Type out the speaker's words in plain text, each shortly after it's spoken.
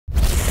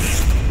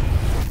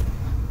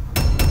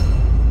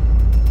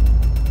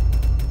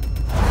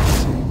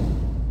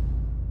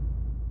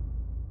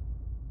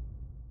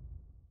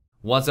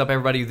What's up,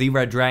 everybody? The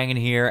Red Dragon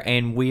here,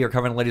 and we are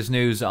covering the latest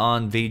news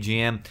on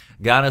VGM.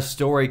 Got a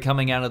story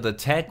coming out of the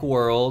tech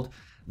world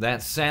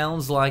that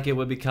sounds like it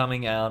would be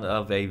coming out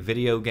of a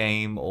video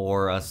game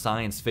or a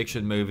science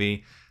fiction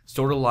movie,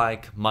 sort of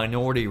like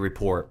Minority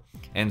Report.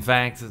 In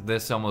fact,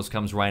 this almost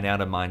comes right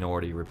out of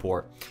Minority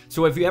Report.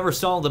 So if you ever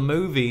saw the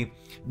movie,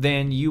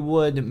 then you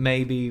would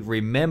maybe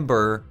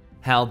remember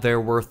how there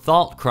were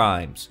thought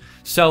crimes.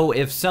 So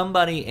if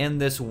somebody in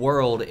this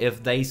world,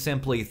 if they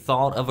simply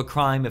thought of a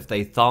crime, if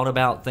they thought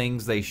about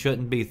things they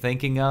shouldn't be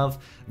thinking of,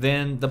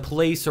 then the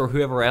police or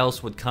whoever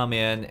else would come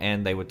in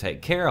and they would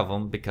take care of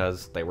them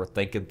because they were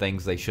thinking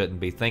things they shouldn't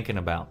be thinking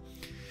about.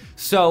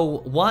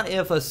 So what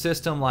if a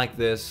system like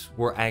this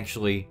were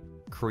actually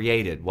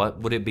created? What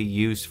would it be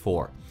used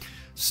for?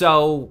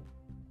 So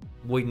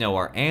we know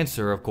our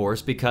answer, of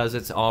course, because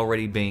it's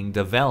already being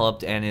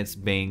developed and it's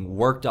being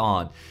worked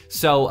on.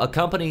 So a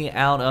company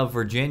out of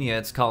Virginia,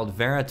 it's called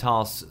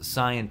Veritas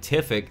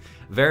Scientific.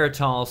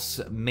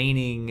 Veritas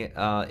meaning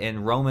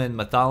in Roman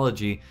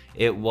mythology,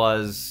 it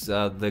was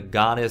the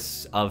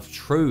goddess of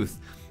truth.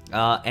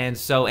 And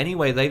so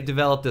anyway, they've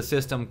developed a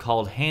system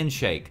called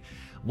Handshake.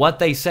 What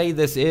they say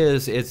this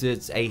is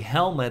it's a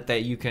helmet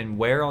that you can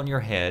wear on your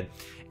head.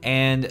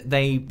 And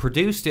they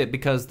produced it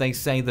because they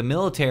say the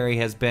military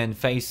has been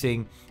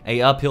facing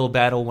a uphill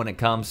battle when it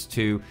comes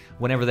to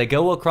whenever they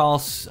go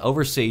across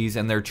overseas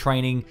and they're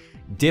training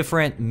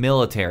different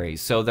militaries.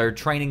 So they're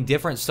training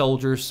different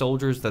soldiers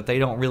that they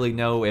don't really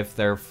know if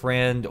they're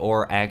friend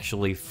or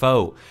actually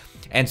foe.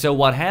 And so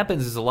what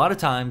happens is a lot of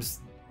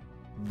times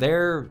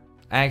they're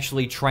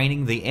actually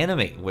training the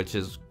enemy, which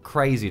is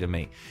crazy to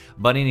me.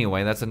 But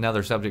anyway, that's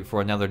another subject for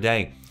another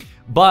day.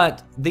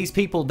 But these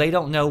people, they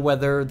don't know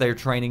whether they're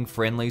training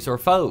friendlies or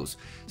foes.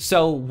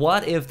 So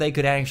what if they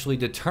could actually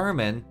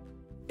determine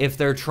if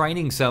they're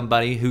training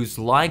somebody who's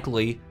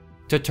likely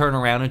to turn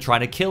around and try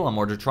to kill them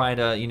or to try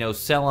to, you know,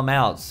 sell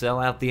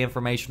out the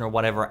information or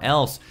whatever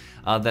else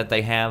that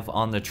they have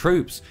on the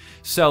troops.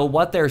 So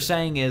what they're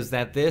saying is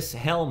that this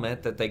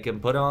helmet that they can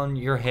put on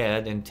your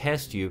head and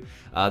test you,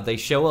 they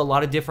show a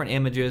lot of different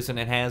images and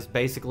it has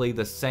basically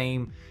the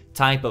same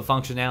type of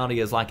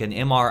functionality as like an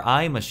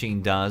MRI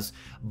machine does,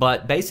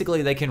 but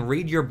basically they can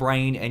read your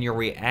brain and your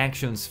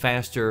reactions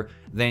faster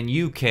than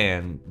you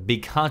can be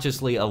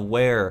consciously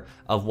aware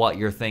of what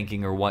you're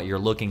thinking or what you're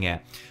looking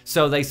at.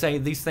 So they say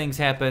these things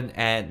happen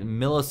at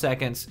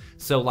milliseconds,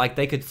 so like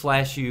they could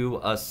flash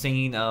you a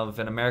scene of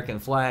an American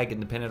flag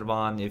and depending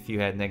upon if you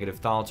had negative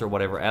thoughts or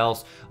whatever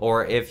else,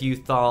 or if you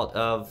thought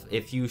of,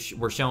 if you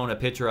were shown a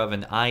picture of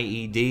an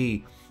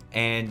IED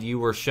and you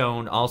were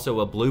shown also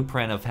a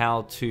blueprint of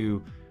how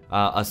to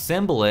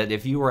assemble it,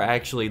 if you were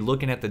actually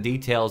looking at the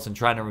details and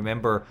trying to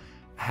remember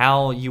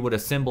how you would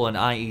assemble an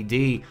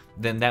IED,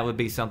 then that would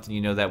be something,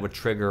 you know, that would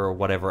trigger or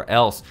whatever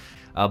else.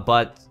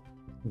 But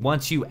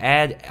once you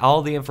add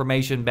all the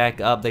information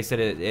back up, they said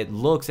it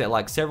looks at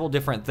like several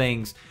different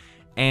things,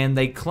 and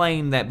they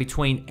claim that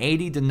between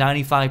 80 to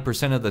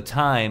 95% of the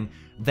time,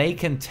 they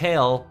can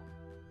tell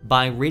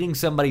by reading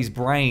somebody's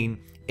brain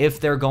if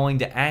they're going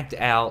to act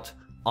out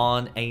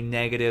on a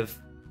negative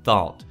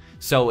thought.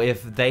 So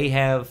if they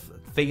have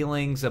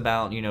feelings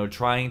about, you know,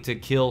 trying to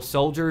kill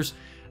soldiers,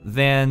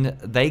 then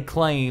they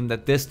claim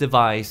that this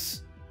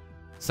device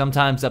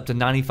sometimes up to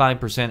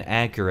 95%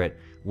 accurate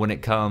when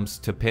it comes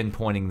to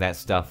pinpointing that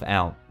stuff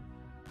out.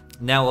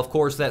 Now, of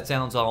course, that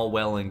sounds all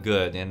well and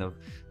good, and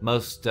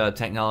most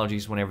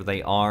technologies, whenever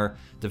they are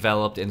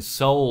developed and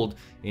sold,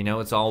 you know,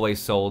 it's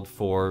always sold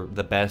for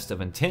the best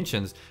of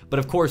intentions. But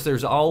of course,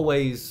 there's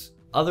always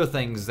other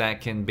things that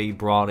can be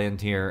brought in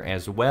here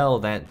as well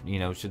that, you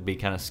know, should be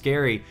kind of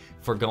scary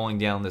for going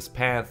down this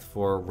path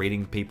for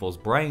reading people's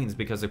brains,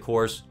 because of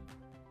course,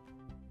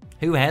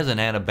 who hasn't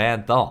had a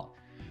bad thought?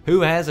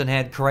 Who hasn't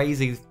had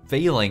crazy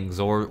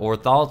feelings or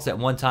thoughts at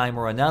one time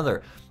or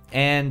another?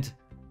 And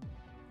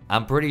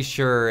I'm pretty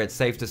sure it's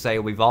safe to say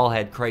we've all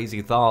had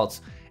crazy thoughts,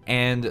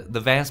 and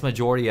the vast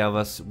majority of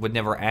us would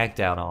never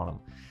act out on them.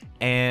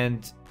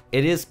 And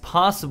it is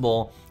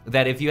possible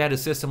that if you had a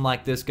system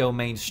like this go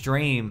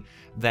mainstream,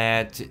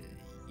 that,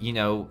 you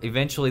know,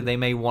 eventually they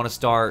may want to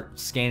start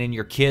scanning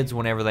your kids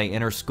whenever they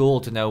enter school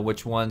to know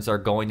which ones are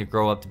going to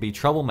grow up to be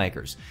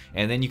troublemakers.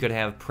 And then you could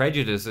have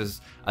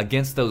prejudices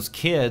against those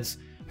kids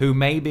who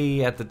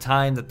maybe at the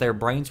time that their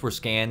brains were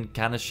scanned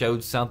kind of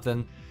showed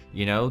something,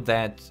 you know,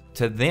 that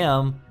to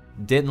them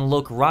didn't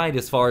look right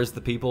as far as the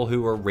people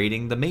who were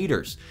reading the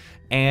meters.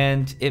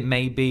 And it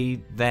may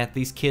be that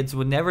these kids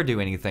would never do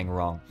anything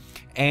wrong.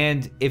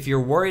 And if you're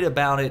worried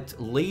about it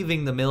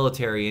leaving the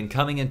military and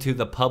coming into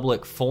the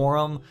public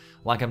forum,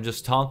 like I'm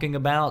just talking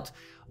about,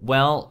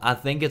 well, I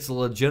think it's a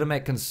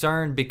legitimate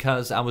concern,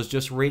 because I was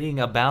just reading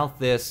about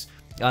this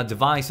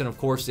device, and of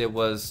course it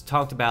was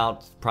talked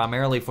about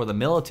primarily for the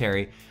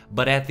military,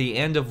 but at the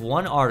end of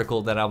one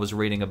article that I was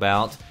reading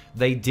about,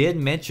 they did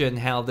mention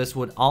how this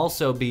would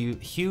also be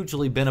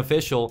hugely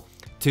beneficial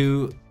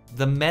to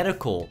the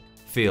medical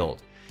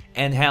field,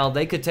 and how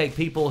they could take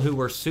people who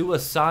were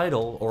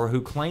suicidal or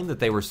who claimed that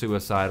they were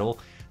suicidal,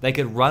 they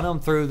could run them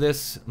through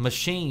this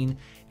machine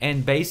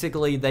and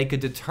basically they could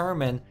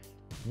determine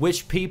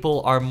which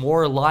people are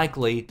more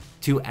likely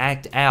to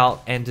act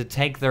out and to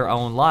take their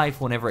own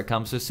life whenever it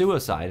comes to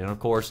suicide. And of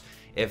course,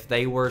 if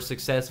they were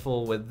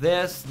successful with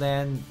this,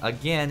 then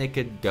again, it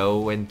could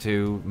go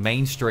into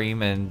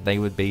mainstream and they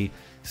would be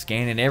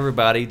scanning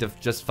everybody to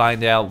just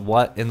find out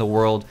what in the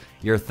world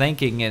you're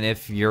thinking and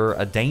if you're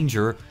a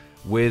danger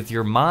with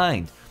your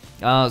mind.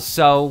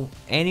 So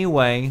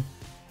anyway,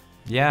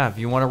 yeah, if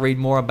you want to read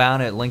more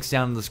about it, links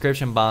down in the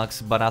description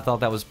box. But I thought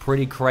that was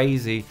pretty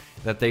crazy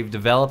that they've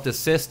developed a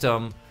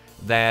system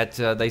that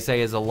they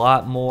say is a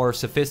lot more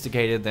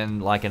sophisticated than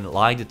like a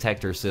lie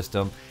detector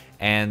system,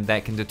 and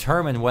that can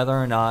determine whether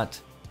or not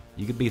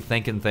you could be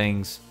thinking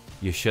things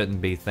you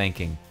shouldn't be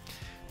thinking.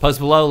 Post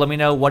below, let me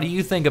know, what do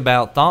you think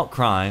about thought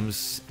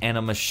crimes and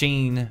a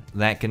machine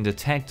that can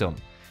detect them?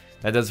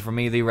 That does it for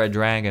me, the Red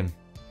Dragon.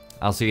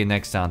 I'll see you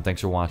next time.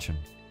 Thanks for watching.